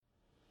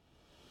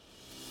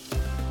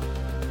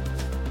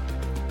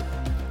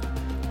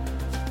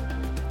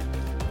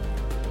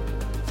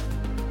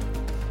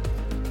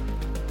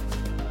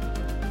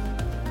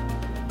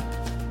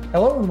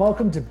Hello and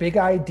welcome to Big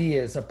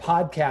Ideas, a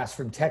podcast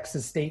from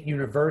Texas State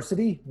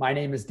University. My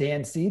name is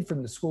Dan Seed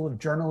from the School of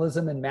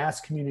Journalism and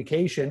Mass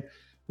Communication.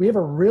 We have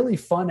a really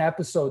fun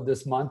episode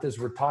this month as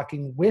we're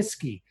talking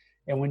whiskey.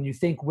 And when you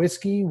think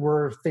whiskey,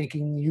 we're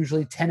thinking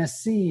usually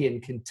Tennessee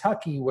and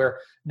Kentucky, where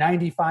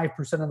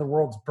 95% of the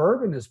world's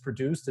bourbon is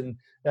produced. And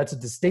that's a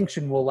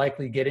distinction we'll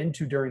likely get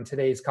into during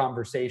today's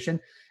conversation.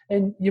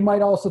 And you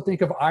might also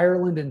think of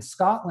Ireland and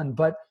Scotland,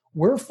 but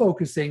we're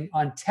focusing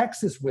on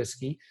Texas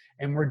whiskey,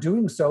 and we're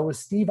doing so with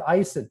Steve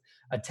Ison,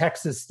 a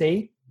Texas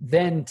State,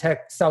 then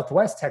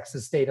Southwest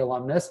Texas State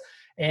alumnus,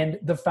 and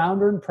the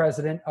founder and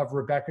president of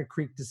Rebecca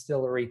Creek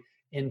Distillery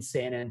in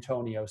San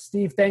Antonio.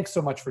 Steve, thanks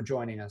so much for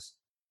joining us.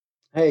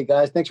 Hey,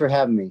 guys. Thanks for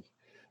having me.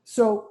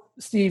 So,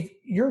 Steve,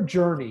 your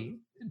journey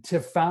to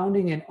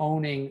founding and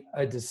owning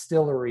a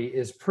distillery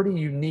is pretty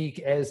unique,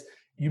 as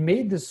you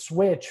made the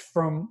switch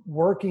from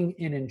working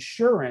in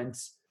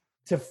insurance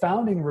to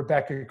founding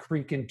Rebecca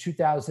Creek in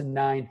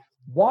 2009.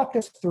 Walk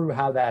us through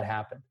how that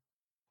happened.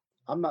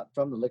 I'm not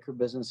from the liquor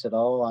business at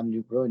all.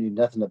 Really knew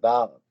nothing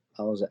about it.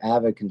 I was an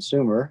avid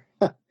consumer,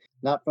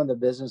 not from the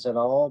business at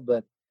all,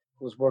 but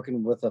was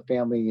working with a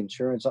family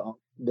insurance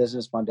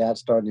business. My dad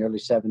started in the early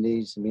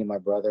 70s, me and my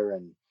brother.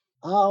 And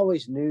I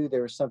always knew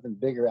there was something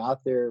bigger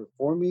out there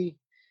for me,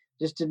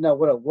 just didn't know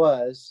what it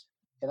was.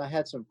 And I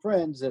had some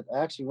friends that I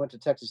actually went to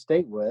Texas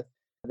State with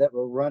that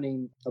were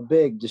running a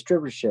big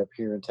distributorship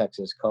here in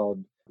Texas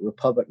called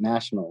Republic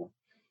National.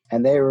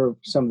 And they were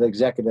some of the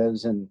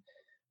executives. And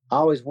I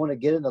always wanted to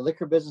get in the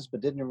liquor business, but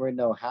didn't really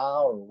know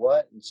how or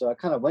what. And so I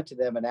kind of went to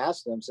them and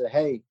asked them, said,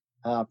 hey,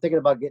 I'm thinking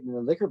about getting in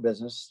the liquor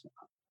business.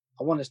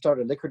 I want to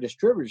start a liquor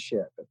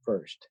distributorship at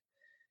first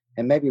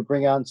and maybe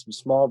bring on some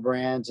small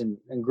brands and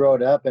grow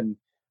it up. And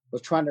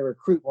was trying to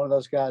recruit one of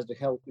those guys to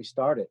help me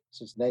start it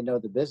since they know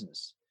the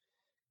business.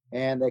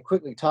 And they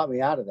quickly taught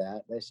me out of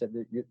that. They said,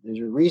 there's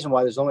a reason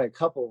why there's only a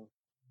couple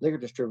liquor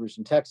distributors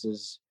in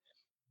Texas.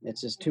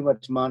 It's just too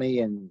much money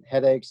and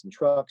headaches and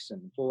trucks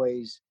and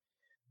employees.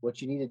 What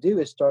you need to do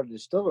is start a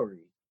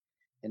distillery,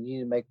 and you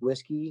need to make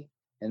whiskey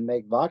and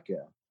make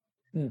vodka.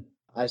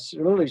 I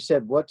literally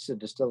said, what's a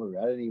distillery?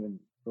 I didn't even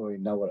really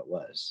know what it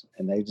was.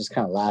 And they just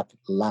kind of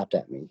laughed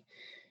at me.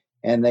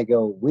 And they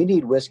go, we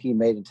need whiskey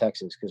made in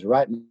Texas, because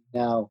right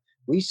now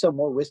we sell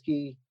more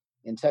whiskey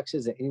in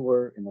Texas than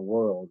anywhere in the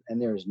world,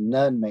 and there is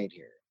none made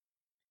here.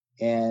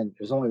 And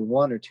there's only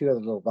one or two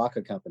other little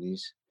vodka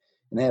companies,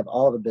 and they have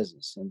all the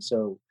business. And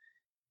so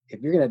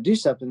if you're going to do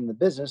something in the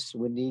business,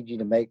 we need you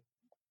to make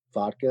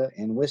vodka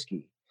and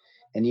whiskey,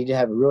 and you need to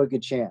have a really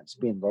good chance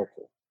being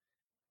local.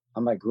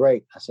 I'm like,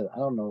 great. I said, I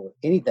don't know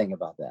anything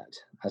about that.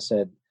 I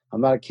said, I'm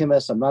not a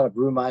chemist. I'm not a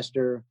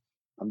brewmeister.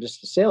 I'm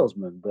just a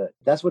salesman, but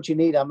that's what you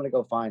need. I'm going to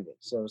go find it.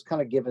 So it was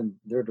kind of giving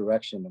their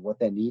direction of what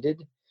they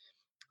needed.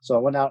 So I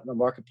went out in the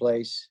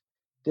marketplace,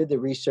 did the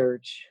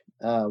research,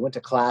 went to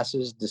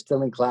classes,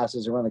 distilling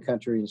classes around the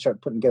country, and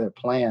started putting together a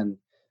plan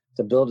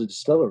to build a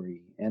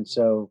distillery. And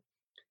so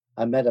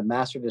I met a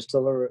master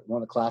distiller at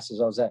one of the classes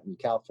I was at in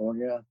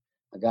California,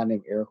 a guy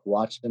named Eric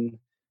Watson.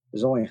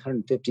 There's only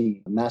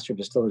 150 master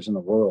distillers in the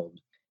world.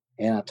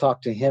 And I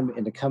talked to him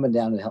into coming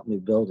down and help me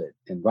build it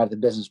and write the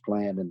business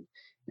plan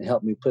and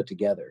help me put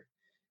together.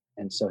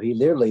 And so he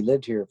literally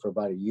lived here for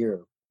about a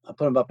year. I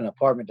put him up in an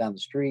apartment down the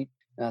street.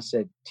 And I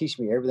said, teach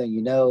me everything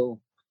you know.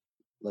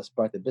 Let's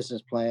write the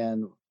business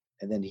plan.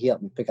 And then he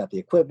helped me pick out the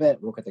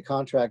equipment, work with the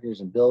contractors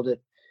and build it.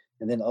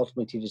 And then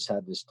ultimately teach us how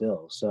to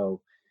distill.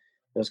 So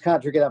it was kind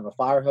of drinking out of a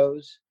fire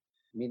hose,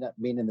 me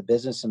not being in the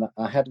business. And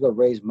I had to go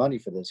raise money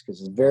for this because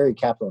it's very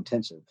capital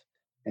intensive.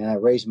 And I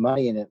raised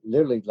money in it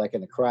literally like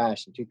in a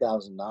crash in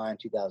 2009,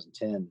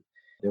 2010.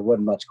 There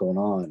wasn't much going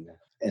on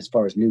as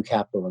far as new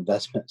capital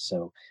investment.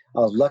 So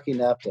I was lucky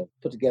enough to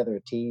put together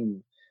a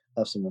team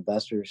of some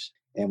investors.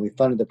 And we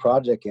funded the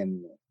project,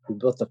 and we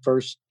built the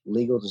first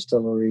legal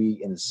distillery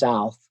in the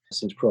South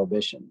since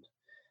Prohibition.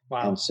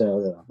 Wow. And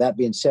so that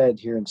being said,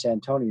 here in San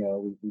Antonio,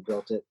 we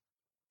built it,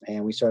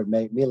 and we started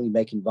immediately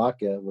making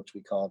vodka, which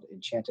we called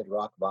Enchanted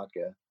Rock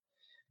Vodka,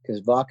 because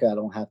vodka I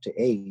don't have to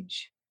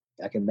age.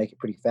 I can make it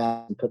pretty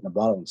fast and put it in a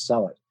bottle and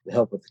sell it to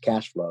help with the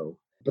cash flow.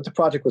 But the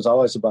project was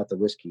always about the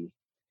whiskey.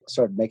 I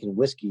started making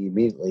whiskey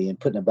immediately and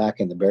putting it back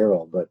in the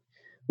barrel. But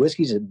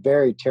whiskey is a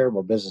very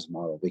terrible business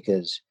model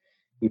because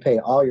you pay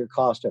all your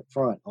cost up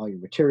front, all your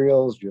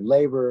materials, your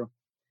labor,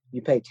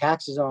 you pay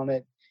taxes on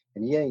it,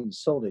 and you ain't even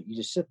sold it. You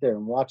just sit there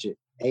and watch it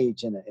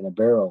age in a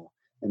barrel,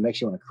 and it makes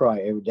you want to cry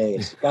every day.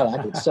 It's, God,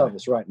 I could sell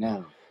this right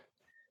now.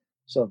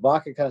 So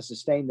vodka kind of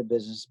sustained the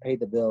business, paid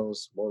the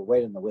bills, while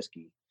waiting on the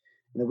whiskey.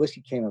 And the whiskey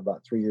came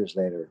about 3 years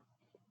later,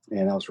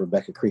 and that was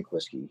Rebecca Creek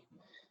whiskey.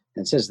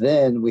 And since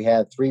then, we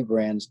have three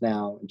brands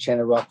now: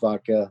 Enchanted Rock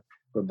Vodka,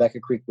 Rebecca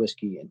Creek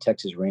whiskey, and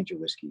Texas Ranger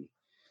whiskey.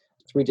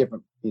 Three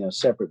different,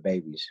 separate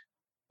babies.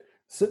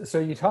 So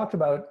you talked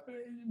about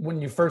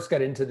when you first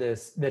got into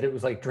this, that it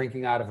was like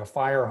drinking out of a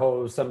fire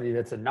hose, somebody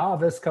that's a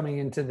novice coming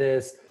into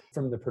this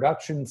from the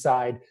production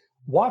side.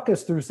 Walk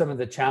us through some of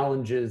the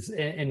challenges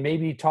and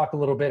maybe talk a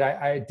little bit.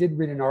 I did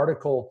read an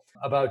article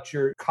about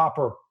your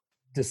copper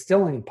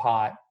distilling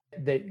pot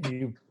that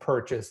you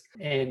purchased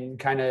and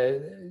kind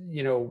of,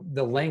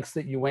 the lengths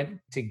that you went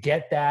to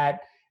get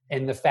that,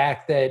 and the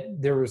fact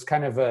that there was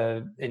kind of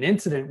an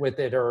incident with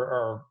it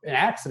or an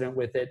accident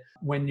with it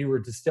when you were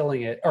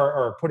distilling it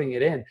or putting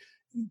it in.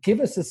 Give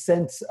us a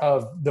sense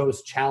of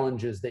those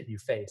challenges that you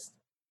faced.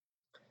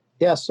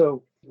 Yeah.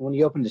 So when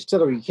you open a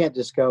distillery, you can't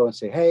just go and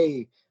say,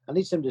 hey, I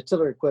need some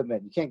distillery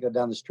equipment. You can't go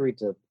down the street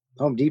to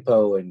Home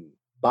Depot and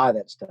buy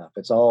that stuff.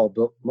 It's all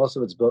built, most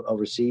of it's built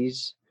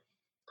overseas.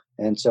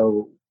 And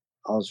so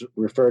I was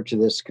referred to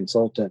this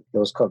consultant. It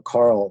was called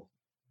Carl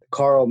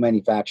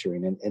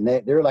Manufacturing. And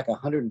they're like a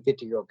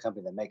 150-year-old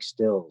company that makes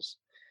stills.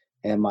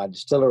 And my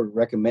distiller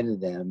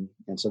recommended them.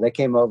 And so they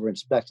came over and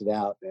inspected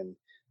out. And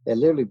they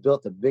literally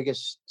built the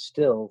biggest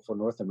still for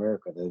North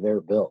America that they've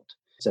ever built.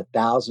 It's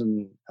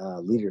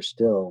 1,000-liter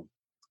still.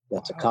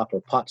 That's a copper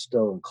pot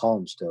still and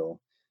column still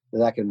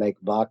that I can make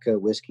vodka,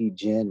 whiskey,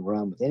 gin,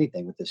 rum, with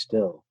anything with this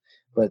still.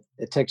 But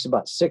it takes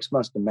about 6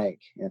 months to make.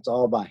 And it's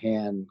all by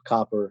hand,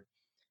 copper.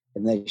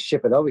 And they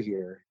ship it over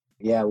here.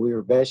 Yeah, we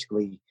were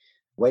basically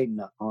waiting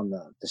on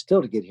the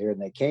still to get here,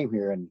 and they came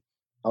here, and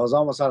I was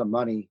almost out of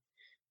money,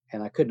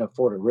 and I couldn't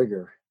afford a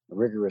rigger. A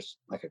rigger is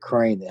like a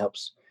crane that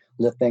helps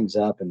lift things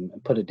up and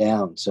put it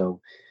down.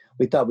 So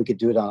we thought we could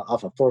do it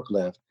off a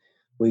forklift.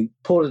 We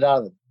pulled it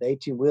out of the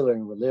 18-wheeler,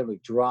 and we literally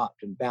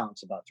dropped and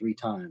bounced about 3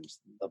 times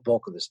the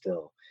bulk of the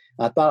still.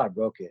 And I thought I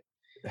broke it.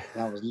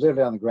 And I was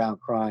literally on the ground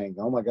crying,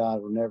 oh my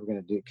God, we're never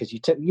going to do it. Because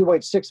you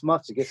wait 6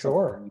 months to get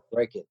something and you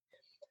break it.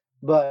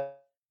 But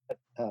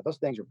those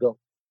things are built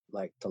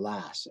like to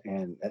last,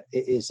 and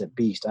it is a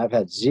beast. I've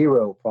had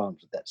 0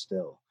 problems with that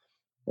still.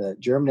 The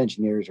German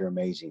engineers are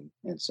amazing.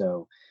 And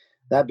so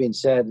that being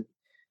said,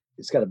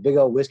 it's got a big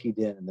old whiskey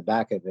dent in the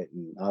back of it.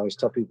 And I always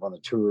tell people on the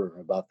tour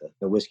about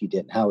the whiskey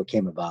dent and how it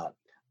came about.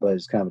 But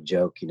it's kind of a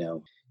joke,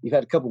 You've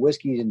had a couple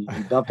whiskeys and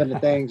you bump into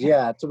things.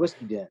 Yeah, it's a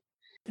whiskey dent.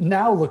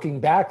 Now looking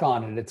back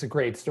on it, it's a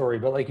great story.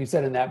 But like you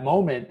said, in that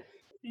moment,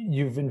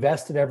 you've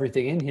invested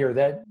everything in here.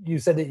 That you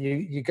said that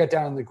you got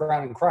down on the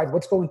ground and cried.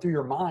 What's going through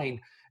your mind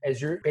as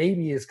your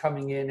baby is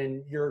coming in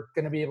and you're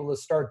going to be able to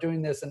start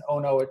doing this, and oh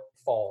no, it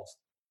falls?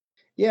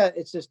 Yeah,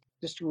 it's just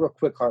a real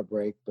quick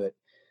heartbreak. But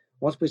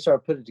once we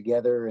started putting it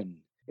together, and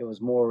it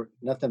was more,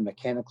 nothing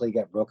mechanically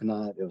got broken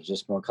on it. It was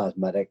just more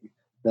cosmetic.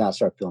 Then I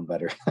started feeling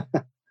better.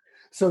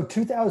 So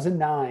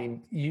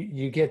 2009,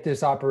 you get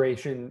this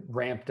operation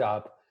ramped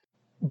up.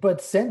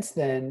 But since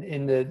then,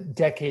 in the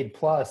decade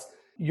plus,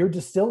 your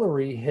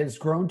distillery has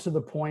grown to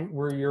the point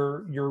where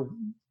your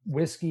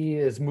whiskey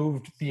is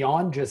moved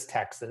beyond just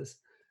Texas.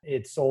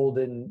 It's sold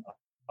in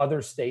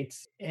other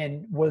states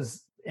and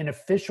was an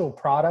official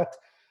product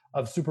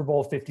of Super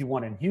Bowl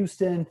 51 in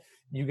Houston.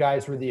 You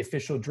guys were the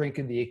official drink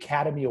of the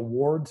Academy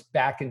Awards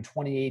back in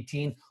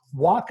 2018.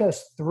 Walk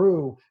us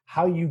through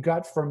how you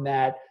got from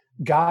that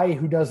guy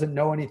who doesn't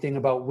know anything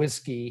about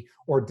whiskey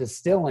or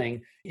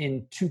distilling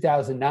in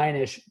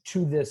 2009-ish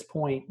to this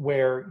point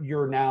where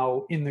you're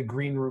now in the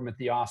green room at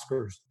the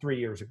Oscars 3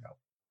 years ago.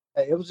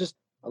 It was just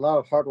a lot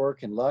of hard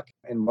work and luck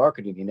and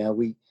marketing.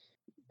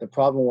 The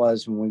problem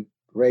was when we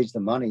raised the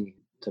money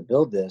to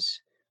build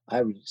this,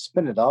 I would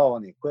spend it all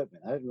on the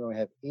equipment. I didn't really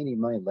have any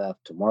money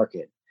left to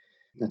market.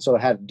 And so I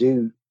had to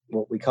do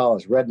what we call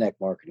as redneck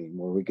marketing,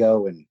 where we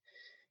go and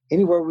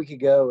anywhere we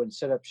could go and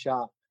set up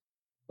shop.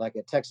 Like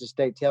at Texas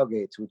State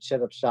tailgates, we'd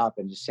set up shop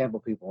and just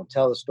sample people and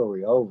tell the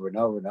story over and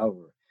over and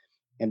over,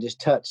 and just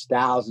touch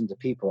thousands of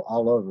people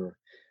all over.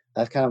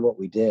 That's kind of what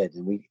we did.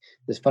 And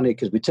it's funny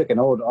because we took an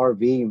old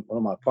RV, one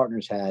of my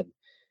partners had,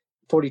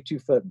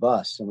 42-foot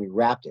bus, and we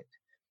wrapped it.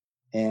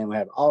 And we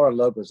had all our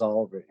logos all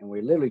over it. And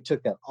we literally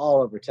took that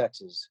all over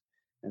Texas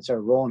and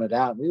started rolling it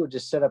out. And we would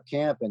just set up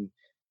camp and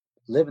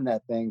live in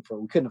that thing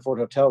we couldn't afford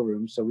hotel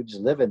rooms. So we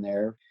just live in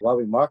there while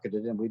we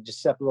marketed. And we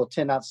just set up a little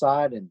tent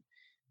outside, and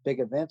big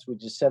events, we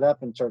just set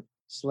up and start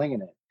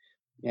slinging it,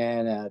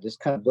 and just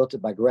kind of built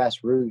it by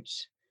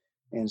grassroots,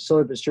 and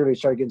slowly but surely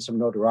started getting some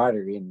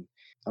notoriety.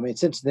 And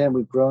since then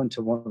we've grown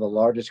to one of the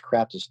largest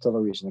craft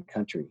distilleries in the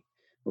country.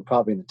 We're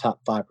probably in the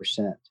top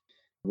 5%.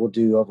 We'll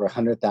do over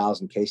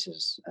 100,000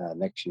 cases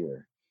next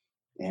year.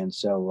 And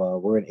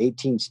so we're in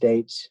 18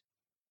 states.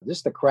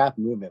 Just the craft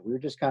movement. We were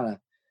just kind of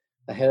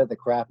ahead of the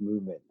craft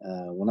movement.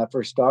 When I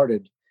first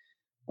started,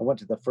 I went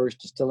to the first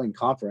distilling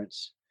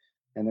conference,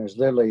 and there's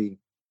literally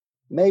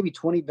maybe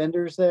 20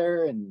 vendors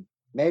there and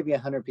maybe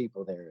 100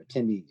 people there,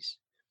 attendees.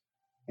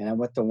 And I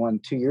went to one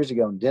 2 years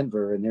ago in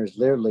Denver, and there's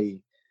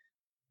literally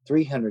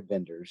 300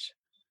 vendors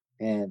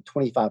and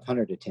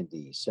 2,500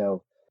 attendees.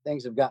 So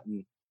things have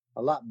gotten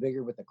a lot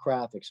bigger with the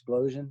craft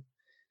explosion.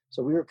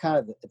 So we were kind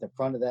of at the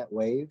front of that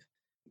wave.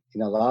 A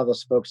lot of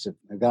those folks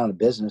have gone out of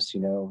business,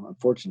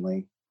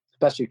 unfortunately,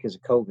 especially because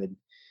of COVID.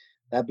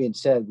 That being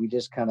said, we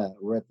just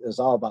it was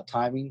all about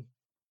timing.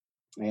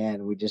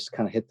 And we just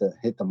kind of hit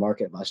the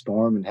market by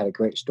storm and had a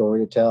great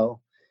story to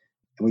tell.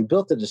 And we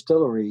built the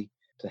distillery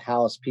to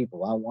house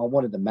people. I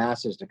wanted the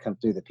masses to come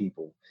through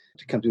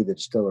the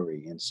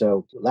distillery. And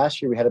so last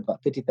year we had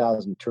about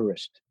 50,000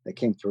 tourists that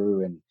came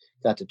through and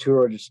got to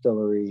tour our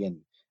distillery and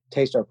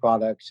taste our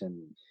products. And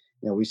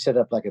We set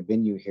up like a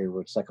venue here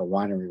where it's like a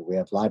winery. We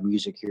have live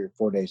music here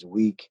 4 days a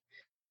week.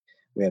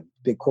 We have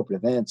big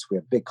corporate events. We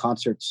have big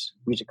concerts,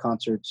 music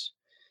concerts.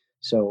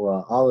 So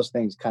all those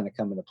things kind of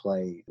come into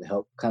play to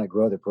help kind of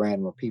grow the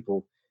brand where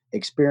people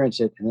experience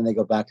it, and then they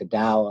go back to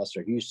Dallas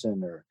or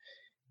Houston or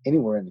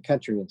anywhere in the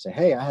country and say,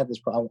 "Hey, I had this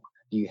problem.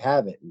 Do you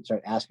have it?" And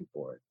start asking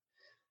for it.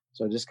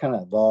 So it just kind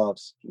of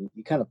evolves.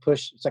 You kind of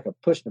push. It's like a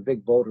pushing a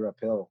big boulder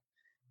uphill.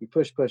 You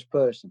push, push,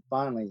 push, and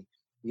finally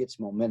you get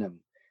some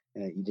momentum,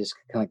 and you just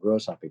kind of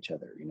grows off each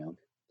other.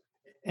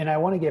 And I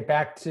want to get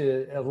back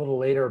to a little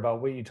later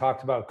about what you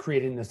talked about,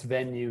 creating this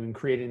venue and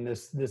creating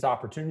this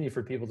opportunity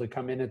for people to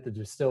come in at the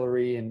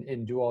distillery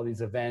and do all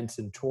these events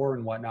and tour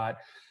and whatnot.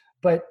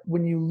 But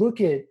when you look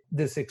at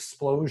this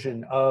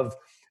explosion of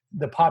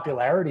the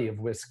popularity of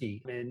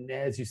whiskey, and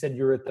as you said,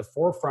 you're at the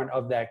forefront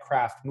of that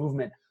craft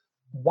movement,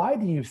 why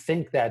do you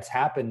think that's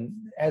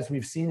happened as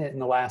we've seen it in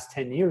the last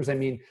 10 years? I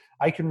mean,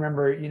 I can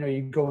remember,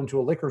 you go into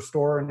a liquor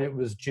store and it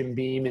was Jim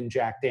Beam and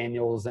Jack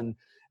Daniels and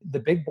the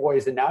big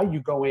boys, and now you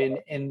go in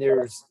and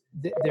there's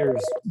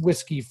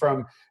whiskey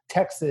from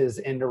Texas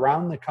and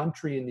around the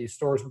country in these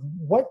stores.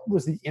 What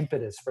was the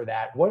impetus for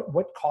that?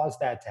 What caused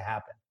that to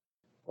happen?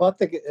 Well, I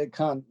think it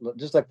kind of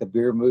just like the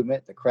beer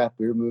movement, the craft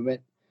beer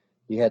movement.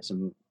 You had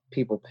some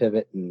people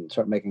pivot and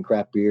start making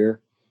craft beer,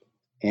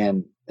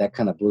 and that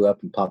kind of blew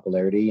up in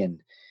popularity.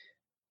 And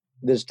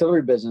the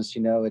distillery business,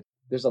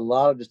 there's a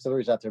lot of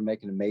distilleries out there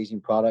making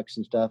amazing products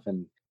and stuff.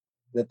 And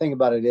the thing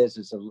about it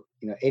is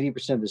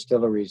 80% of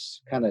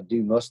distilleries kind of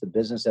do most of the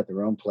business at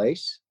their own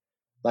place,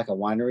 like a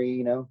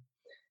winery,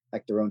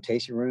 like their own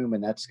tasting room,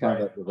 and that's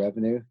kind of the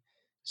revenue.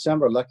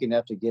 Some are lucky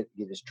enough to get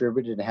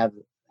distributed and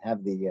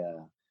have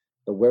the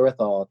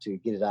wherewithal to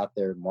get it out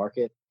there and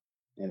market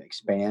and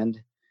expand.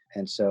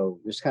 And so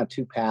there's kind of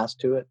two paths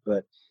to it,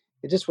 but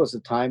it just was the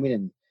timing,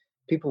 and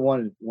people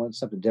wanted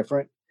something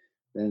different.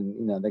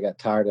 And they got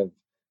tired of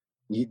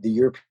the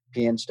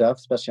European stuff,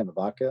 especially on the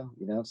vodka.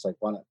 It's like,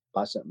 why not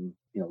buy something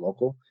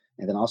local?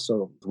 And then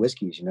also the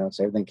whiskeys. It's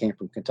everything came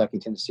from Kentucky,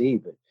 Tennessee,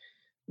 but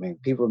I mean,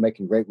 people are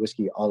making great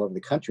whiskey all over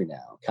the country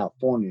now.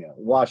 California,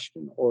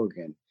 Washington,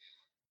 Oregon.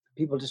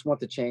 People just want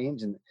the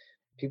change, and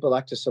people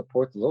like to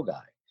support the little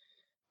guy.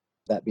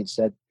 That being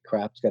said,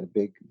 craft's got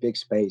a big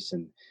space,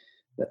 and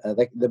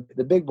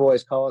the big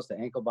boys call us the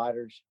ankle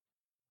biters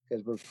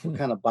because we're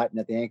kind of biting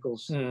at the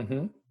ankles,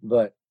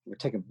 but we're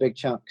taking big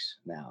chunks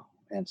now.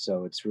 And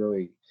so it's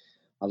really,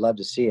 I love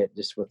to see it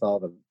just with all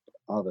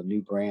the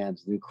new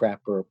brands, new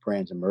craft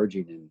brands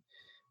emerging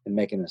and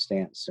making a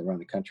stance around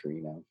the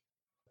country.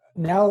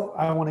 Now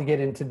I want to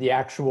get into the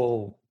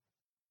actual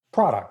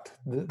product,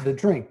 the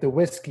drink, the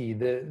whiskey,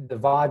 the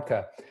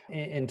vodka,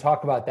 and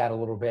talk about that a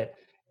little bit.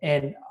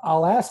 And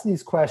I'll ask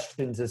these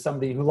questions as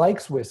somebody who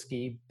likes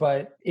whiskey,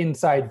 but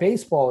inside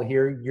baseball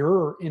here,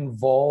 you're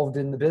involved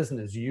in the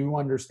business. You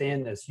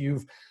understand this.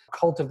 You've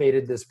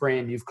cultivated this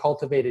brand. You've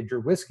cultivated your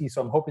whiskey.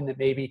 So I'm hoping that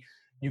maybe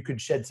you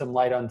could shed some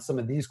light on some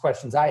of these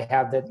questions I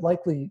have that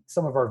likely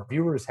some of our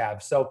viewers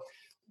have. So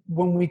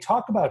when we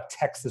talk about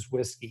Texas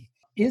whiskey,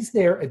 is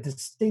there a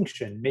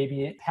distinction,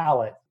 maybe a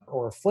palate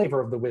or a flavor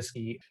of the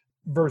whiskey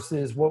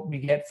versus what we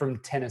get from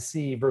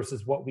Tennessee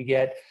versus what we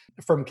get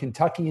from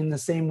Kentucky, in the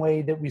same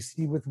way that we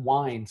see with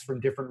wines from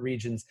different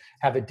regions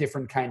have a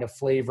different kind of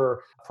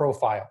flavor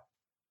profile?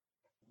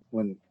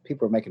 When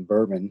people are making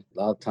bourbon, a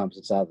lot of times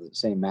it's out of the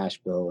same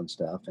mash bill and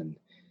stuff. And,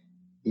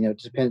 it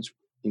just depends,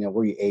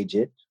 where you age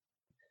it.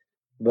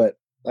 But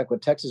like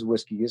with Texas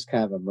whiskey is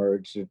kind of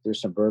emerged.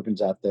 There's some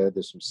bourbons out there.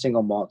 There's some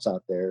single malts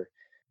out there,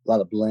 a lot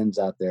of blends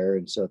out there.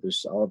 And so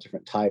there's all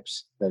different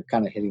types that are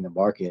kind of hitting the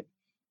market.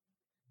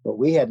 What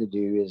we had to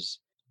do is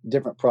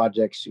different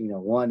projects.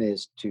 One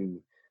is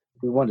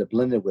we wanted a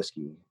blended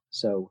whiskey.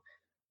 So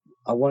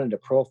I wanted a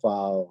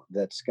profile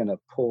that's going to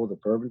pull the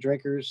bourbon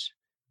drinkers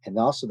and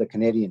also the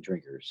Canadian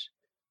drinkers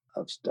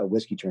of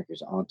whiskey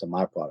drinkers onto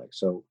my product.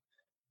 So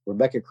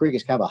Rebecca Creek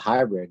is kind of a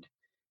hybrid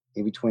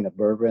in between a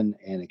bourbon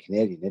and a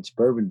Canadian. It's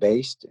bourbon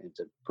based.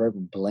 It's a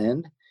bourbon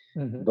blend,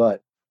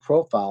 but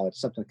profile, it's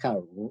something kind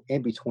of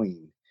in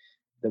between.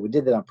 That we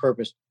did that on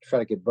purpose to try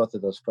to get both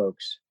of those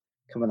folks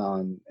coming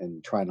on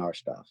and trying our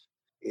stuff.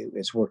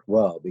 It's worked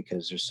well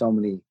because there's so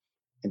many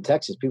in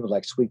Texas. People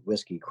like sweet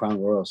whiskey.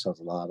 Crown Royal sells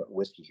a lot of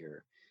whiskey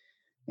here,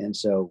 and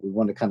so we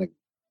want to kind of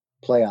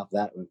play off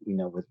that,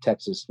 with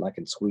Texas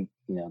liking sweet,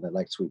 that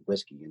like sweet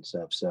whiskey and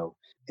stuff. So,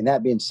 and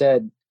that being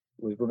said,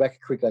 with Rebecca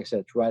Creek, like I said,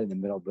 it's right in the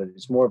middle, but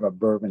it's more of a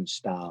bourbon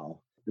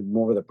style. The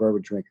more the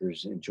bourbon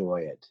drinkers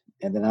enjoy it.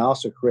 And then I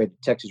also created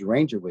Texas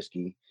Ranger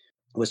whiskey,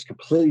 was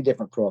completely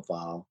different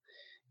profile.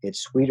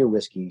 It's sweeter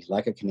whiskey,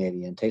 like a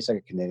Canadian, tastes like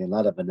a Canadian, a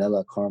lot of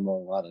vanilla,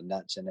 caramel, a lot of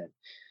nuts in it.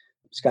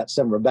 It's got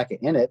some Rebecca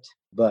in it,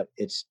 but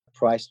it's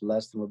priced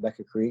less than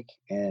Rebecca Creek,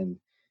 and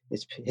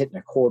it's hitting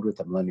a chord with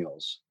the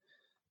millennials.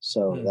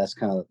 So that's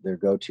kind of their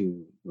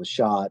go-to with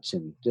shots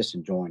and just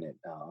enjoying it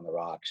on the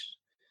rocks.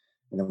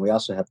 And then we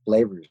also have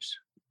flavors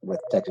with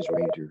Texas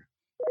Ranger.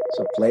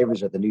 So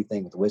flavors are the new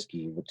thing with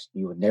whiskey, which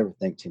you would never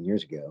think 10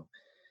 years ago.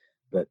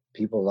 But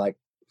people like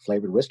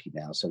flavored whiskey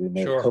now. So we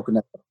made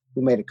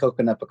a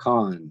coconut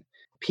pecan.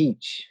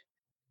 peach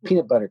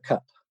peanut butter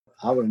cup.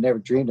 I would have never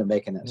dreamed of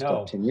making that stuff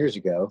No. 10 years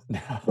ago,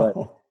 but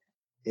No.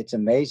 it's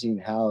amazing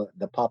how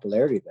the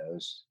popularity of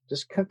those,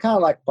 just kind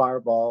of like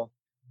Fireball,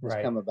 has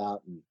Right. come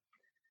about, and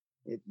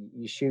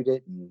you shoot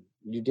it and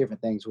you do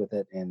different things with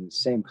it, and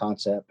same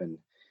concept, and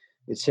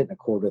it's hitting a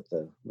chord with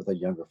the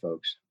younger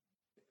folks.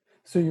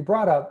 So you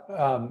brought up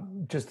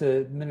just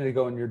a minute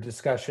ago in your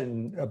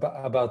discussion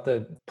about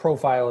the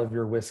profile of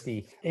your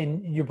whiskey,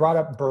 and you brought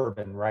up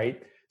bourbon,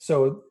 right?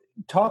 So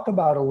talk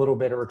about a little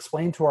bit, or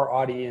explain to our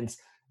audience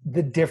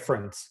the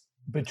difference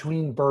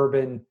between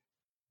bourbon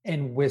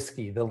and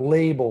whiskey, the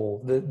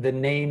label, the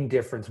name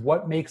difference.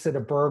 What makes it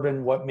a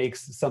bourbon? What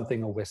makes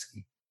something a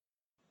whiskey?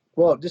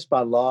 Well, just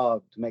by law,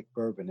 to make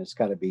bourbon, it's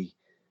got to be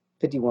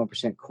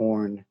 51%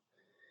 corn.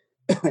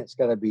 It's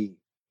got to be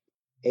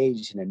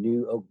aged in a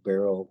new oak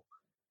barrel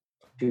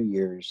 2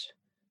 years.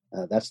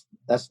 That's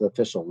the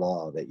official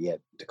law that you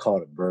have to call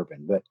it a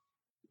bourbon. But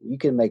you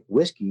can make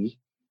whiskey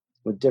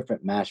with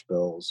different mash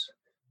bills.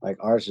 Like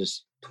ours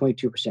is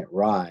 22%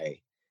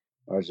 rye.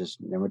 Ours is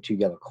 #2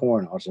 yellow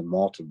corn. Ours is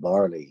malted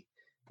barley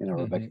in a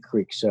Rebecca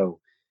Creek. So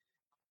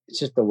it's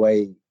just the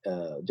way,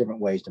 different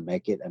ways to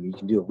make it. I mean, you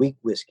can do a wheat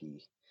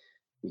whiskey.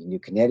 You can do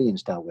Canadian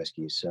style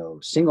whiskey. So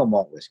single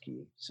malt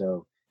whiskey.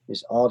 So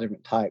there's all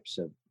different types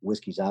of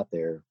whiskeys out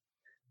there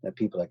that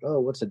people are like, oh,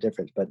 what's the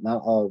difference? But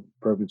not all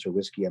bourbons are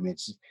whiskey. I mean,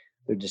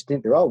 they're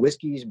distinct. They're all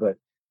whiskeys, but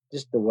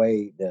just the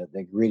way the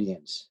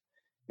ingredients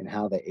and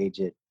how they age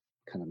it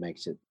kind of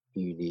makes it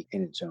unique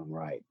in its own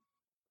right.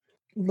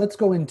 Let's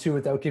go into,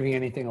 without giving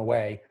anything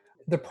away,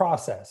 the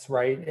process,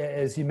 right?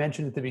 As you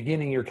mentioned at the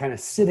beginning, you're kind of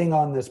sitting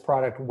on this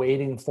product,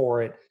 waiting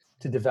for it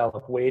to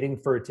develop, waiting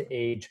for it to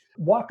age.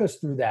 Walk us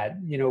through that.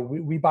 You know,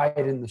 we buy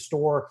it in the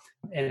store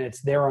and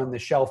it's there on the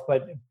shelf,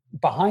 but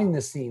behind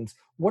the scenes,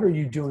 what are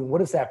you doing?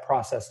 What is that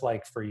process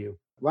like for you?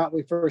 When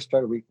we first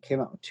started, we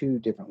came out with 2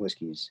 different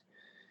whiskeys.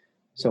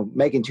 So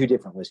making 2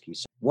 different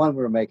whiskeys. One,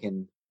 we were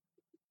making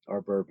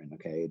our bourbon.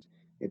 Okay.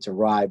 It's a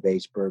rye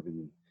based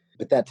bourbon,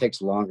 but that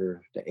takes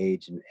longer to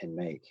age and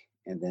make.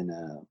 And then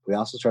we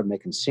also started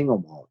making single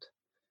malt.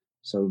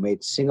 So we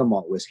made single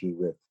malt whiskey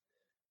with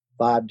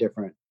 5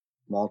 different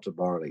malted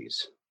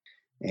barleys.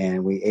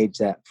 And we aged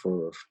that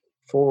for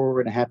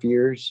 4.5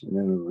 years, and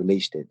then we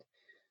released it.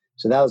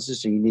 So that was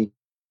just a unique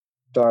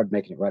start,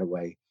 making it right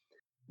away.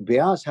 To be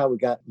honest, how we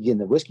got in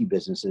the whiskey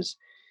business is,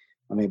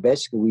 I mean,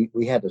 basically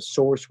we had to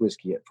source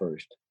whiskey at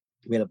first.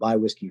 We had to buy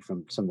whiskey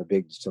from some of the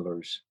big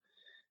distillers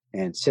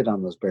and sit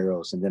on those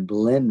barrels and then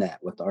blend that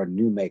with our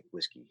new make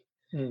whiskey.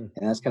 And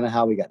that's kind of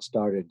how we got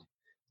started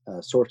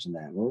sourcing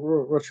that.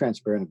 We're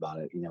transparent about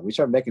it. You know, we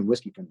started making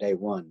whiskey from day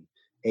one,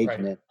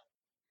 aging it.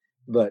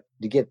 But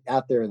to get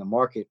out there in the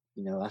market,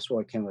 you know, that's why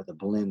I came with a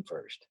blend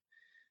first.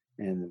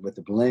 And with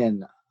the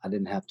blend, I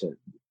didn't have to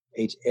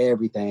age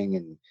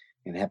everything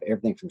and have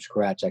everything from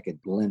scratch. I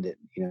could blend it,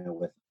 you know,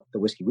 with the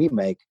whiskey we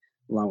make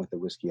along with the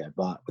whiskey I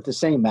bought with the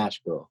same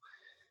mash bill.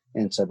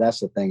 And so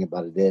that's the thing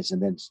about it is.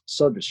 And then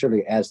slowly but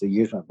surely, as the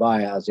years went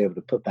by, I was able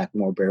to put back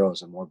more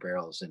barrels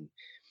and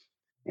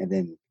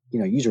then, you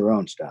know, use your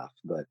own stuff.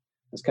 But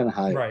that's kind of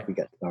how we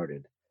got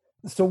started.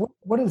 So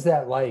what is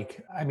that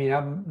like? I mean,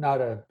 I'm not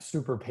a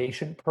super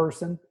patient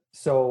person,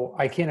 so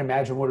I can't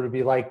imagine what it would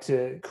be like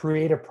to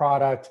create a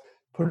product,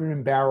 put it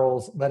in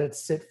barrels, let it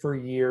sit for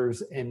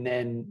years, and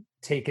then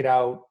take it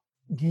out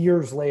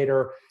years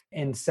later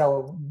and sell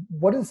it.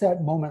 What is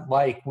that moment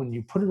like when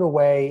you put it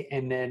away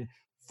and then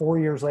 4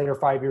 years later,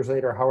 5 years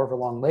later, however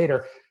long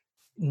later,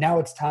 now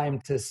it's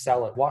time to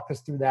sell it? Walk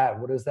us through that.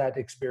 What is that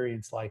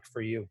experience like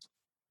for you?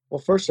 Well,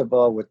 first of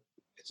all,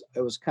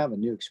 it was kind of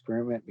a new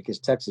experiment because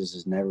Texas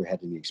has never had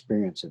any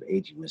experience of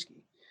aging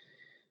whiskey.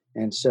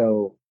 And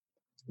so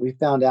we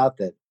found out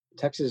that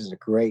Texas is a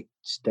great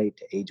state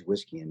to age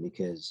whiskey in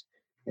because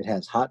it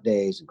has hot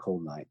days and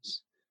cold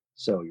nights.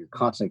 So you're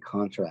constantly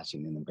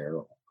contrasting in the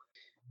barrel.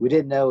 We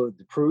didn't know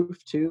the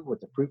proof too,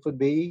 what the proof would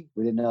be.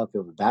 We didn't know if it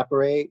would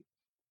evaporate.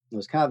 It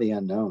was kind of the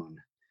unknown.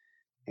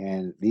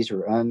 And these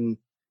were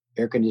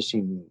air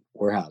conditioning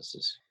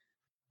warehouses.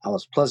 I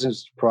was pleasantly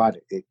surprised.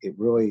 It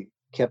really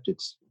kept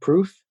its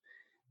proof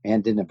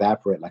and didn't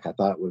evaporate like I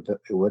thought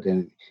it would.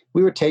 And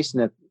we were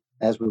tasting it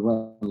as we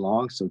went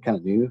along, so we kind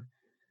of knew.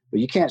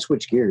 But you can't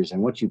switch gears,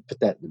 and once you put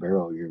that in the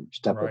barrel, you're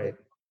stuck with it.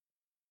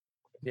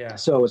 Yeah.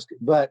 So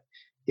but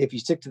if you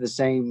stick to the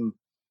same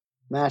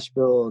mash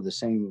bill, the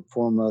same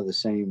formula, the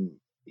same,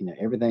 you know,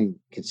 everything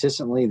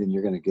consistently, then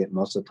you're going to get,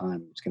 most of the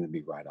time it's going to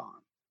be right on.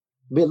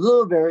 Be a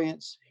little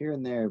variance here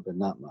and there, but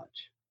not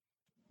much.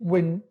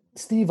 When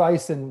Steve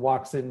Ison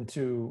walks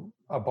into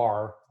a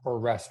bar or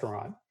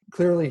restaurant,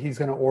 clearly he's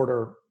going to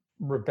order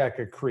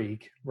Rebecca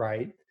Creek,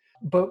 right?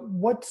 But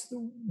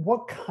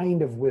what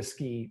kind of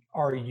whiskey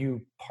are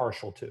you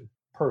partial to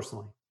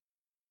personally?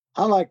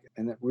 And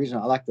the reason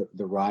I like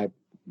the rye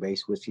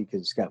based whiskey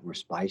because it's got more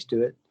spice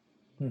to it.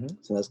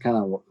 So that's kind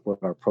of what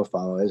our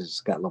profile is.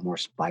 It's got a little more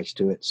spice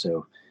to it.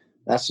 So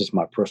that's just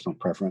my personal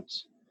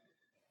preference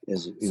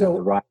is, the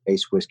rye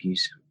based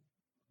whiskeys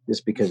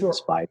just because of the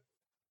spice.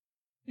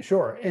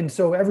 Sure. And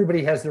so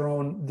everybody has their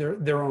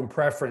own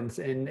preference.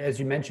 And as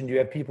you mentioned, you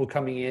have people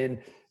coming in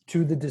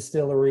to the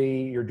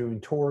distillery, you're doing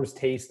tours,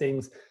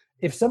 tastings.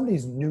 If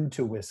somebody's new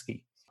to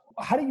whiskey,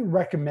 how do you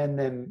recommend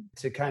them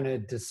to kind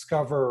of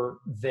discover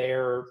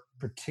their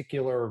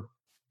particular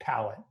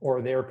palate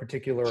or their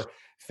particular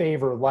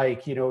favor?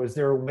 Like, is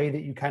there a way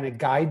that you kind of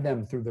guide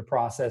them through the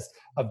process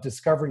of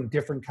discovering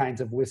different kinds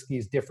of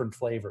whiskeys, different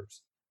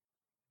flavors?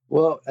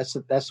 Well,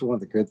 that's one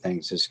of the good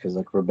things is because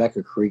like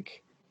Rebecca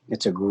Creek,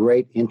 it's a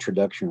great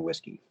introduction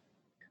whiskey.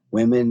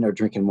 Women are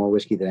drinking more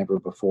whiskey than ever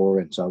before,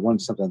 and so I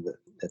want something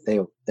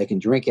that they can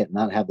drink it and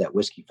not have that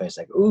whiskey face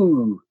like,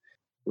 ooh.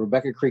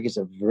 Rebecca Creek is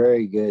a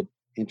very good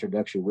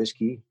introduction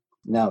whiskey.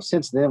 Now,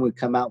 since then, we've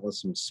come out with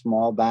some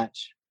small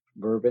batch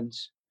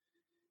bourbons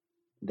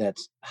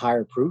that's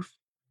higher proof,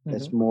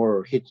 that's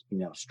more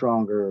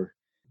stronger.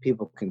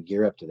 People can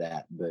gear up to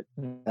that, but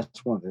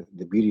that's one of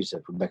the beauties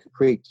of Rebecca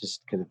Creek,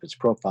 just because of its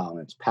profile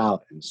and its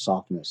palate and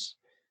softness,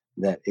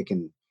 that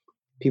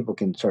people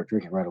can start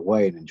drinking right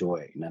away and enjoy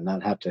it,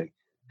 not have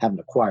an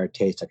acquired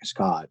taste like a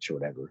scotch or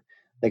whatever.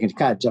 They can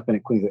kind of jump in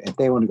it quickly. If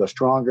they want to go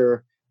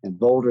stronger and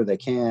bolder, they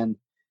can,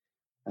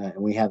 and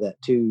we have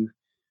that too.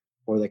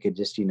 Or they could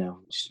just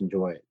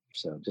enjoy it.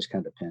 So it just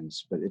kind of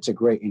depends. But it's a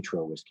great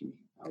intro whiskey,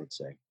 I would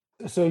say.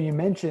 So you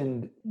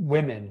mentioned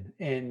women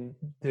and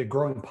the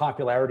growing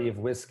popularity of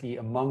whiskey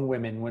among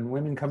women. When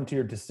women come to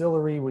your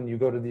distillery, when you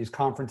go to these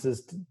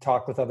conferences to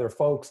talk with other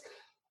folks,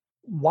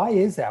 why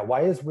is that?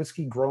 Why is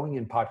whiskey growing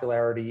in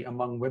popularity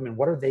among women?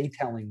 What are they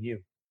telling you?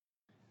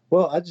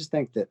 Well, I just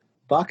think that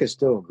vodka is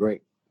still a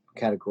great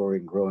category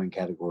and growing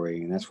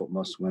category, and that's what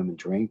most women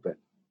drink. But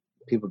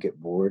people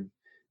get bored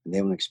and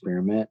they want to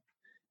experiment.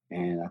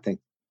 And I think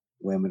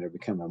women are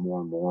becoming more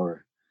and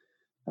more,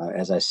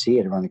 as I see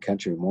it around the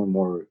country, more and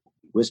more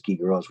whiskey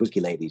girls, whiskey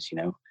ladies,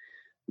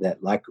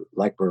 that like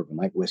bourbon,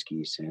 like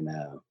whiskeys, and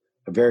are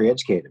very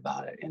educated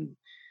about it and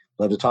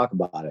love to talk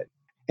about it.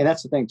 And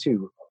that's the thing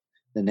too.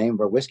 The name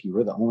of our whiskey,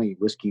 we're the only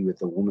whiskey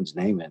with a woman's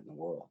name in it in the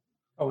world.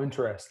 Oh,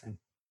 interesting.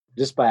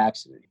 Just by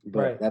accident. But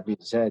right. That being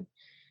said,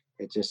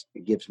 it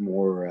gives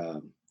more,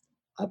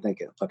 I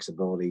think, a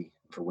flexibility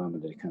for women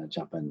to kind of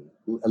jump in,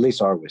 at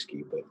least our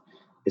whiskey. But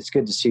it's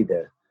good to see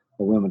the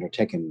women are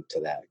taking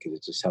to that because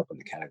it's just helping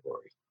the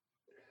category.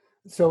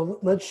 So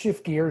let's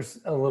shift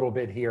gears a little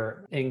bit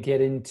here and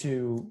get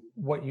into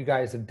what you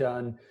guys have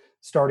done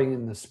starting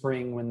in the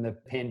spring when the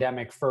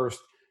pandemic first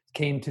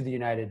came to the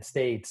United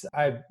States.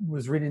 I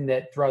was reading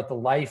that throughout the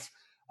life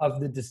of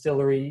the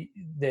distillery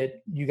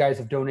that you guys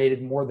have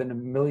donated more than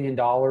 $1 million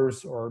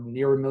or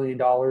near $1 million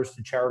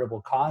to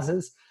charitable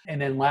causes.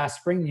 And then last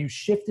spring, you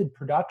shifted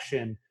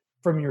production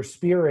from your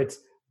spirits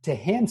to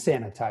hand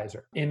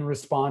sanitizer in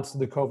response to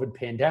the COVID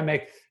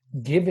pandemic,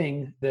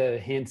 giving the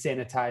hand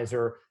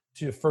sanitizer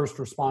to first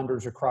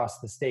responders across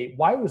the state.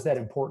 Why was that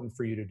important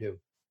for you to do?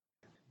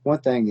 One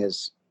thing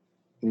is,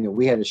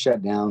 we had to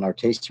shut down our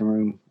tasting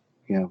room,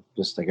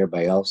 just like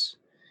everybody else.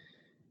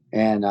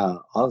 And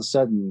all of a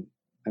sudden,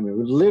 it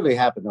literally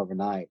happened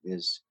overnight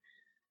is,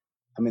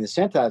 the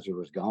sanitizer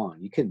was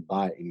gone. You couldn't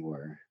buy it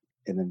anywhere.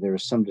 And then there were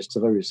some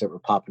distilleries that were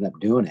popping up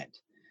doing it.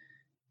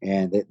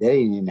 And they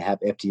didn't even have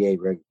FDA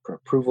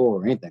approval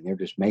or anything. They were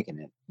just making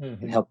it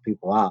and help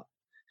people out.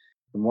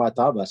 The more I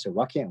thought about it, I said,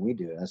 why can't we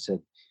do it? I said,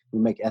 we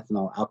make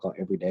ethanol alcohol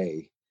every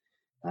day.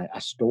 I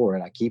store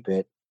it. I keep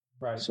it.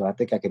 Right. So I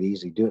think I could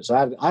easily do it. So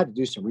I had to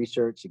do some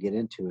research to get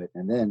into it.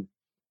 And then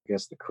I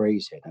guess the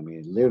craze hit.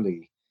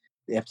 Literally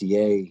the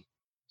FDA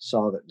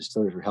saw that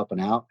distillers were helping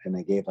out and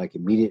they gave like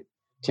immediate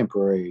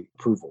temporary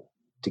approval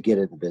to get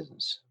in the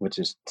business, which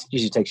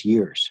usually takes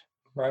years.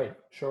 Right,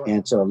 sure.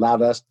 And so it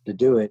allowed us to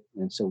do it.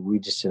 And so we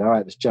just said, all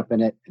right, let's jump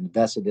in it,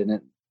 invested in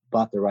it,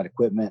 bought the right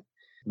equipment.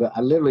 But I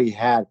literally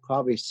had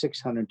probably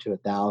 600 to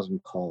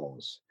 1,000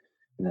 calls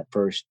in that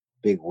first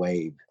big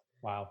wave.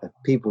 Wow.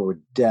 People were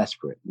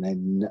desperate.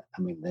 And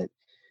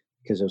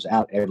because it was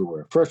out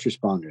everywhere. First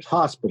responders,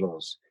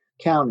 hospitals,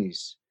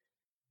 counties,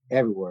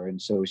 everywhere.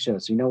 And so we said,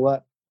 you know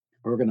what?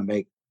 We're going to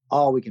make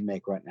all we can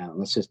make right now.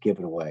 Let's just give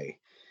it away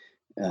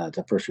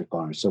to first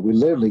responders. So we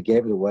literally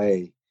gave it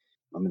away.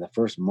 The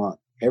first month,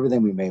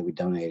 everything we made, we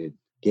donated,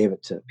 gave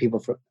it to people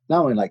for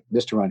not only like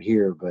just around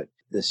here, but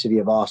the city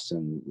of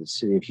Austin, the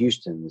city of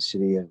Houston, the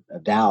city of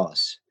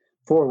Dallas,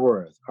 Fort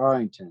Worth,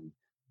 Arlington,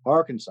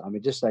 Arkansas.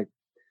 Just like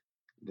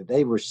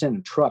they were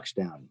sending trucks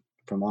down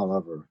from all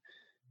over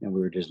and we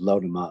were just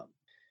loading them up.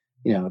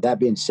 That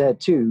being said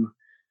too,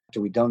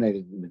 after we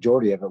donated the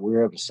majority of it, we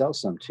were able to sell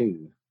some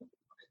too.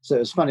 So it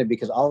was funny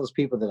because all those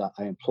people that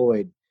I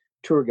employed,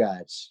 tour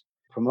guides,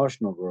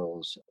 promotional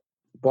girls,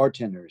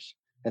 bartenders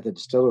at the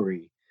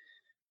distillery,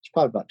 there's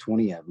probably about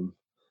 20 of them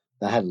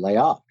that I had to lay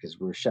off because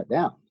we were shut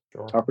down.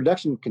 Sure. Our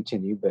production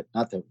continued, but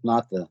not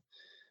the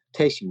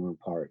tasting room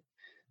part.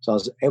 So I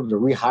was able to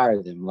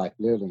rehire them like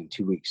literally in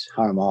 2 weeks,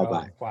 hire them all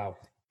back. Wow.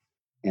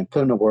 And put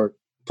them to work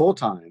full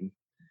time.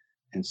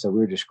 And so we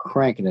were just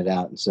cranking it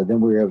out. And so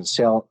then we were able to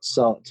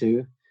sell it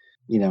too,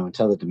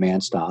 until the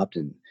demand stopped.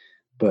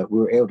 But we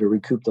were able to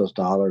recoup those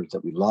dollars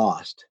that we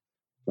lost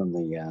from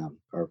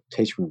our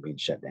tasting room being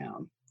shut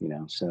down.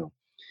 So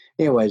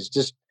anyways,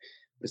 just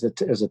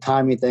it was a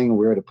timing thing.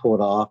 We were to pull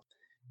it off.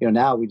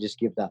 Now we just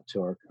give that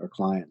to our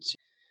clients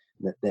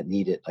that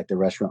need it, like the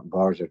restaurant and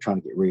bars are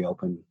trying to get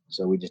reopened.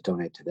 So we just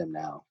donate to them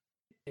now.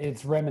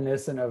 It's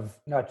reminiscent of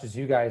not just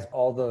you guys,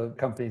 all the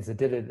companies that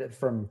did it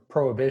from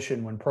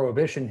Prohibition. When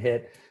Prohibition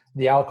hit,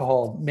 the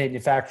alcohol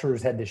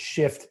manufacturers had to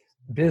shift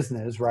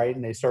business, right?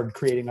 And they started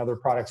creating other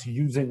products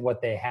using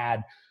what they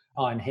had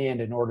on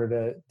hand in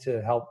order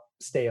to help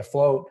stay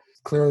afloat.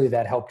 Clearly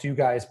that helped you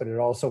guys, but it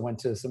also went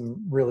to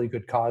some really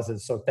good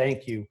causes. So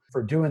thank you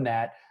for doing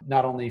that,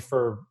 not only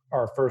for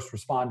our first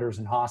responders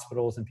and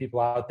hospitals and people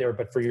out there,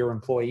 but for your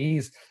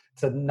employees,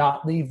 to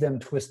not leave them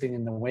twisting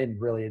in the wind.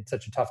 Really, it's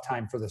such a tough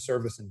time for the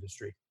service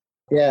industry.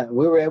 Yeah,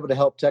 we were able to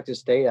help Texas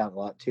State out a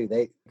lot too.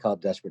 They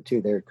called desperate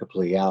too. They're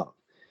completely out.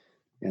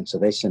 And so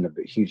they sent a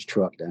huge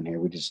truck down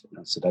here.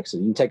 I said,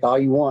 you can take all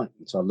you want.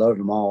 And so I loaded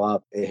them all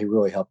up. It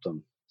really helped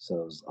them.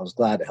 So I was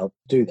glad to help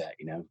do that,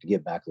 to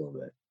give back a little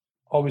bit.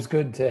 Always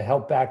good to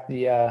help back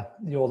the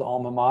old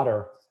alma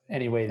mater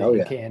any way that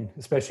you can,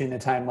 especially in a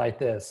time like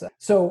this.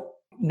 So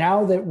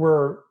now that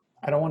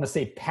I don't want to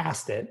say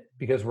past it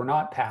because we're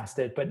not past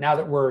it, but now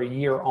that we're a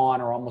year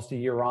on or almost a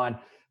year on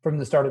from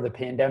the start of the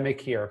pandemic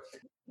here,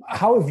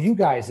 how have you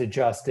guys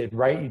adjusted,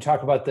 right? You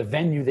talk about the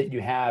venue that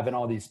you have and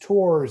all these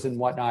tours and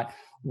whatnot.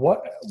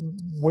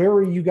 Where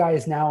are you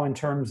guys now in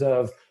terms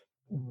of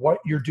what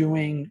you're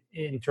doing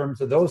in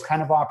terms of those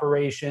kind of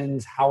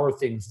operations? How are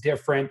things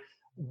different?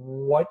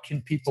 What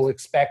can people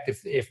expect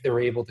if they're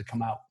able to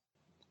come out?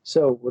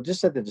 So we're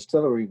just at the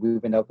distillery.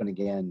 We've been open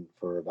again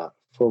for about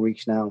 4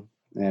 weeks now.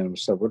 And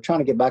so we're trying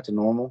to get back to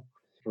normal,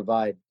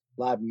 provide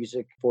live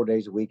music 4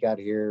 days a week out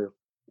here.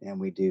 And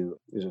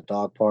there's a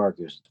dog park,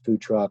 there's food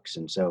trucks.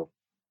 And so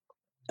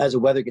as the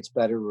weather gets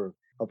better, we're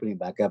opening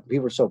back up.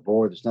 People are so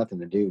bored, there's nothing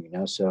to do,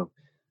 so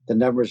the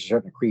numbers are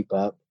starting to creep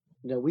up.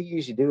 We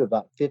usually do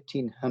about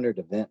 1,500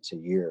 events a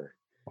year.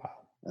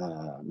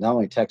 Wow. Not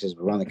only Texas,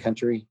 but around the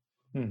country.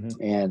 Mm-hmm.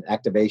 And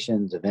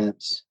activations,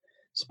 events,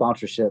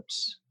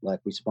 sponsorships,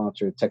 like we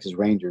sponsor Texas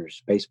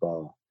Rangers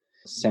baseball,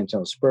 San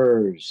Antonio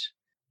Spurs,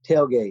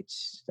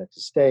 tailgates,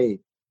 Texas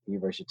State,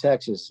 University of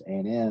Texas,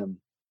 A&M,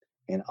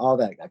 and all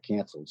that got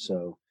canceled.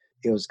 So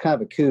it was kind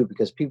of a coup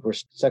because people were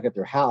stuck at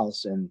their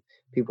house and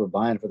people were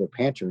buying for their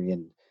pantry.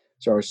 And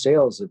so our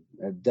sales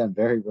have done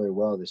very, very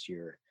well this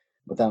year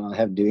without not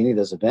having to do any of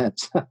those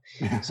events.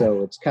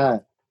 So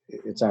I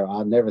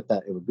never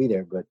thought it would be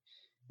there, but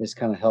it's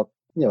kind of helped,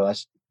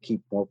 us keep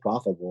more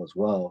profitable as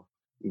well.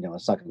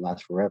 It's not going to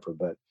last forever,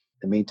 but in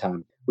the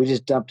meantime, we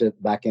just dumped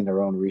it back into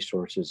our own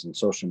resources and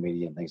social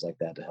media and things like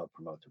that to help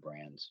promote the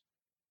brands.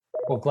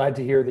 Well, glad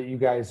to hear that you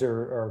guys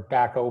are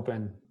back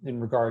open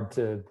in regard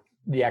to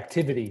the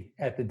activity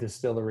at the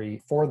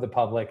distillery for the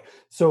public.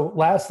 So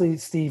lastly,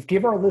 Steve,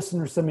 give our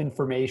listeners some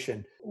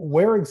information.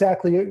 Where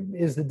exactly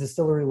is the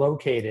distillery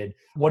located?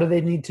 What do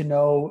they need to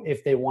know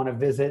if they want to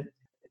visit?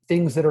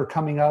 Things that are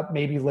coming up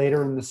maybe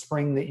later in the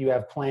spring that you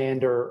have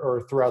planned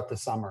or throughout the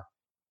summer?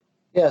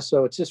 Yeah,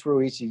 so it's just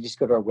real easy. You just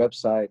go to our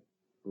website,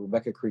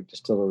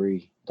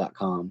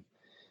 RebeccaCreekDistillery.com.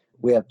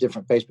 We have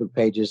different Facebook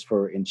pages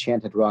for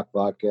Enchanted Rock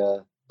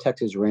Vodka,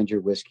 Texas Ranger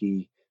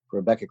Whiskey,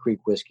 Rebecca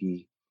Creek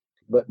Whiskey.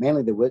 But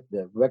mainly the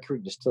Rebecca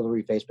Creek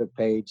Distillery Facebook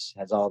page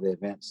has all the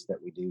events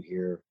that we do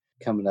here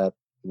coming up,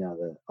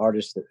 the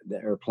artists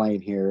that are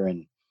playing here.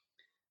 And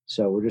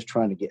so we're just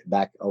trying to get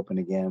back open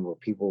again where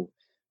people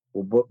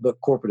will book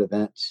corporate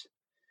events.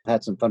 I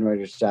had some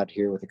fundraisers out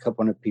here with a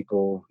couple hundred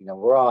people.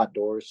 We're all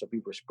outdoors, so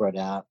people are spread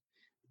out.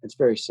 It's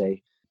very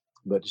safe,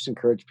 but just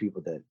encourage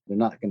people that they're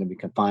not going to be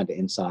confined to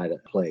inside a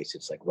place.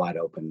 It's like wide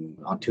open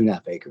on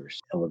 2.5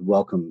 acres. I would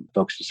welcome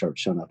folks to start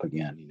showing up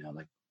again,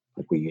 like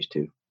we used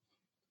to.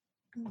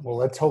 Well,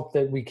 let's hope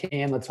that we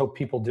can. Let's hope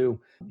people do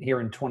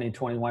here in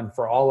 2021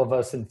 for all of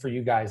us and for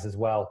you guys as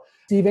well.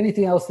 Steve,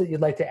 anything else that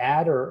you'd like to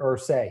add or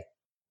say?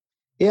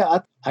 Yeah,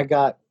 I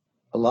got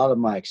a lot of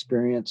my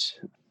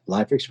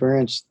life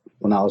experience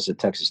when I was at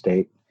Texas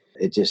State.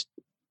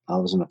 I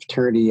was in a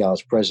fraternity. I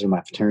was president of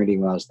my fraternity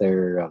when I was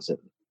there. I was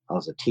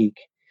a teak.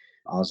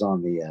 I was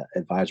on the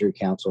advisory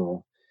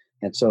council.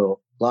 And so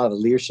a lot of the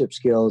leadership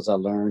skills I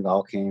learned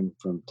all came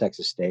from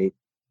Texas State.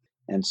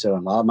 And so a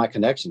lot of my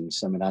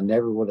connections, I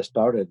never would have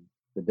started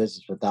the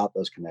business without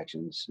those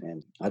connections.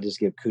 And I just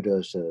give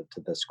kudos to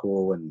the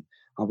school. And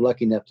I'm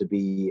lucky enough to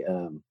be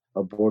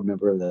a board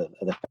member of the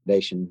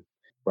foundation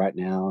right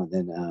now. And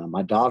then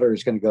my daughter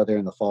is going to go there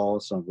in the fall.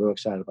 So I'm real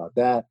excited about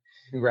that.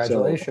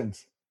 Congratulations.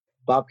 So,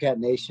 Bobcat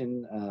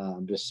Nation,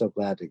 I'm just so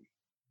glad to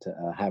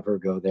have her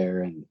go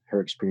there and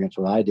her experience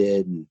what I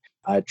did. And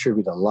I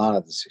attribute a lot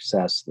of the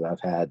success that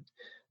I've had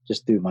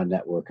just through my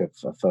network of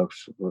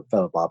folks with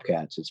fellow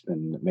Bobcats. It's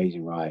been an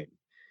amazing ride,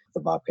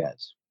 the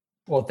Bobcats.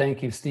 Well,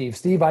 thank you, Steve.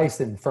 Steve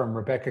Ison from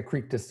Rebecca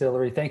Creek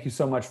Distillery. Thank you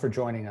so much for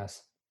joining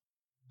us.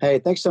 Hey,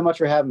 thanks so much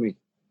for having me.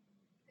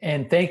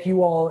 And thank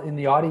you all in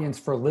the audience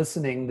for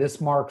listening. This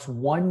marks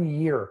 1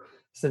 year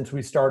since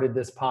we started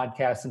this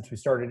podcast, since we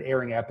started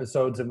airing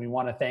episodes. And we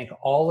want to thank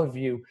all of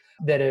you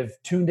that have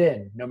tuned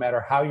in, no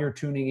matter how you're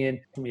tuning in.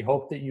 And we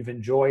hope that you've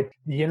enjoyed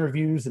the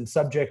interviews and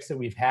subjects that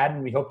we've had.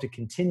 And we hope to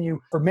continue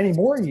for many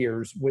more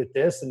years with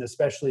this, and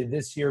especially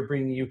this year,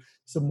 bringing you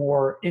some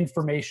more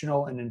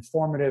informational and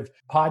informative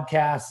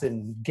podcasts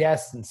and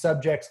guests and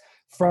subjects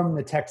from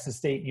the Texas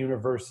State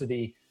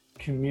University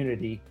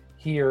community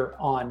here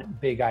on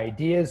Big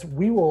Ideas.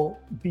 We will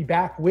be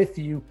back with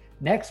you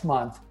next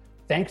month.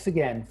 Thanks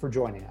again for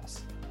joining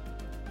us.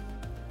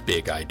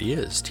 Big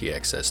Ideas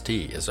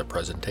TXST is a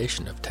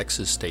presentation of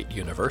Texas State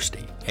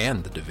University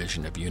and the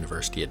Division of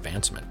University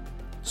Advancement.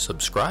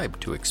 Subscribe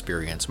to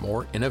experience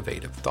more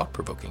innovative,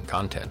 thought-provoking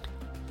content.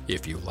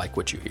 If you like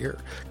what you hear,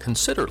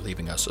 consider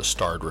leaving us a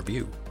starred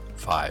review,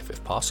 5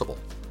 if possible.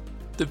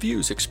 The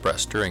views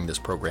expressed during this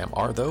program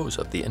are those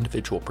of the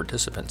individual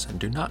participants and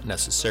do not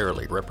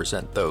necessarily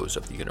represent those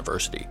of the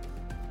university.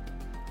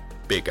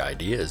 Big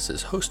Ideas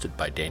is hosted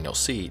by Daniel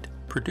Seed,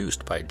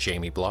 produced by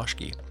Jamie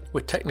Bloschke,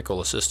 with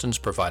technical assistance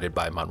provided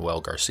by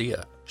Manuel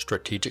Garcia.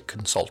 Strategic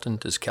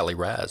consultant is Kelly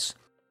Raz.